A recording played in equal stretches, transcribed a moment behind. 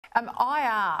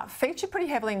IR featured pretty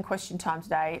heavily in Question Time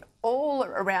today, all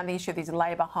around the issue of these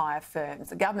labour hire firms.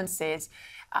 The government says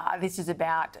this is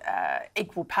about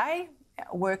equal pay,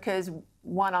 workers,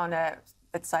 one on a,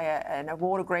 let's say, an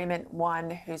award agreement, one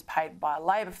who's paid by a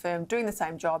labour firm doing the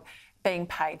same job, being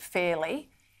paid fairly.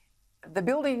 The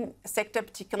building sector,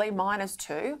 particularly miners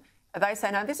too, they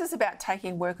say, no, this is about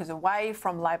taking workers away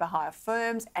from labour hire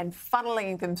firms and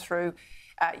funneling them through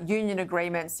union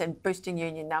agreements and boosting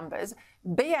union numbers.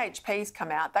 BHP's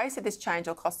come out. They said this change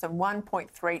will cost them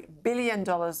 $1.3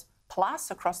 billion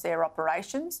plus across their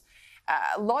operations.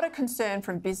 A lot of concern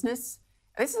from business.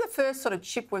 This is the first sort of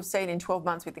chip we've seen in 12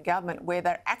 months with the government where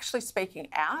they're actually speaking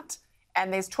out,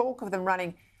 and there's talk of them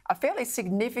running a fairly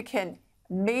significant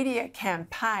media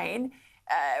campaign.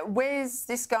 Where's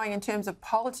this going in terms of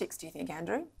politics, do you think,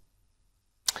 Andrew?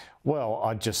 Well,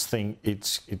 I just think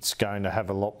it's going to have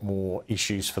a lot more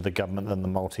issues for the government than the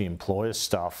multi-employer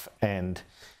stuff. And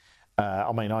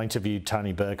I mean, I interviewed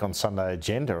Tony Burke on Sunday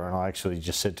Agenda, and I actually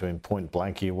just said to him point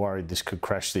blank, you're worried this could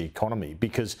crash the economy?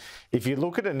 Because if you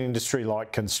look at an industry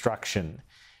like construction,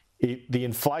 the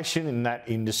inflation in that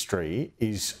industry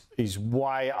is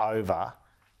way over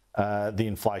the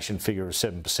inflation figure of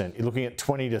 7%. You're looking at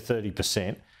 20 to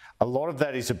 30%. A lot of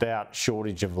that is about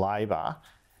shortage of labour.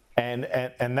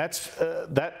 And that's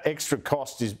that extra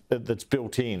cost that's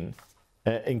built in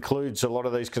includes a lot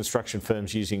of these construction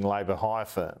firms using labour hire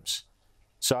firms.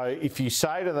 So if you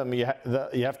say to them you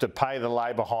have to pay the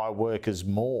labour hire workers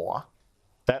more,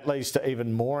 that leads to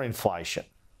even more inflation.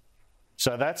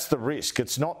 So that's the risk.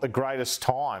 It's not the greatest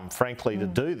time, frankly, to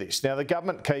do this. Now, the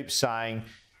government keeps saying,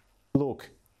 look,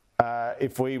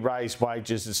 if we raise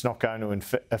wages, it's not going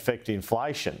to affect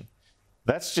inflation.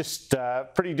 That's just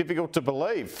pretty difficult to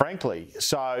believe, frankly.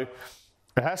 So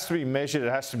it has to be measured.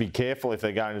 It has to be careful if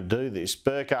they're going to do this.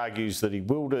 Burke argues that he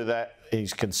will do that.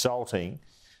 He's consulting.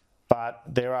 But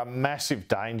there are massive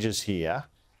dangers here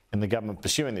in the government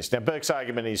pursuing this. Now, Burke's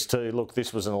argument is to, look,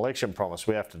 this was an election promise.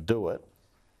 We have to do it.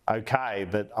 OK,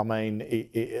 but, I mean,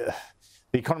 the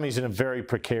economy is in a very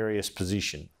precarious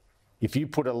position. If you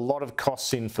put a lot of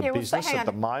costs in for business at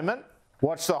the moment,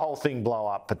 watch the whole thing blow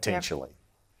up potentially. Yep.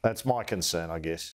 That's my concern, I guess.